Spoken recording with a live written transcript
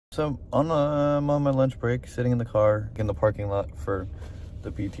So I'm on my lunch break, sitting in the car in the parking lot for the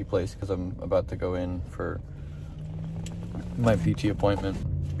PT place because I'm about to go in for my PT appointment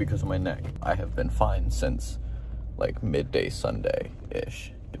because of my neck. I have been fine since like midday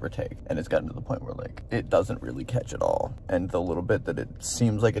Sunday-ish, give or take. And it's gotten to the point where like it doesn't really catch at all. And the little bit that it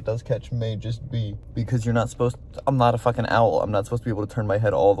seems like it does catch may just be because you're not supposed to, I'm not a fucking owl. I'm not supposed to be able to turn my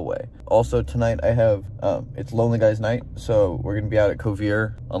head all the way. Also tonight I have, it's Lonely Guys night. So we're gonna be out at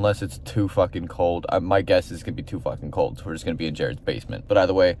Covier unless it's too fucking cold. My guess is gonna be too fucking cold. So we're just gonna be in Jared's basement. But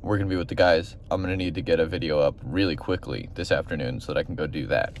either way, we're gonna be with the guys. I'm gonna need to get a video up really quickly this afternoon so that I can go do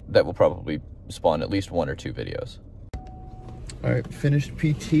that. That will probably spawn at least 1 or 2 videos. All right, finished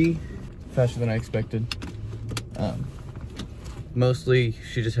PT faster than I expected. Mostly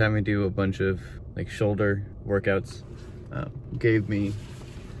she just had me do a bunch of like shoulder workouts. Gave me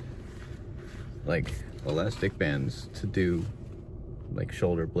like elastic bands to do like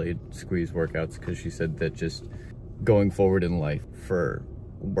shoulder blade squeeze workouts because she said that just going forward in life for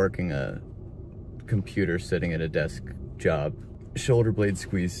working a computer sitting at a desk job, shoulder blade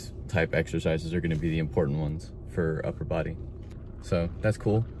squeeze type exercises are going to be the important ones for upper body. So that's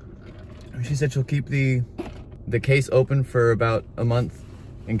cool. She said she'll keep the case open for about a month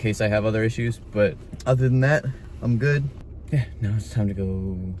in case I have other issues, but other than that, I'm good. Yeah, now it's time to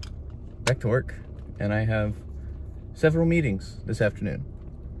go back to work, and I have several meetings this afternoon.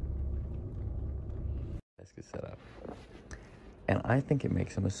 Desk is set up, and I think it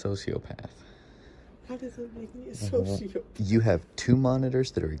makes him a sociopath. How does it make me a sociopath? You have 2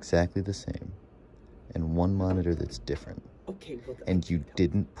 monitors that are exactly the same, and 1 monitor that's different. Okay, well, and you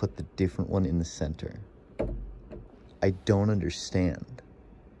didn't put the different one in the center. I don't understand.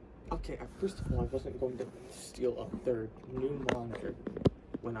 Okay, first of all, I wasn't going to steal a third new monitor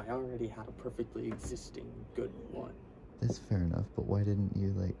when I already had a perfectly existing good one. That's fair enough, but why didn't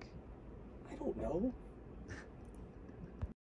you, like... I don't know.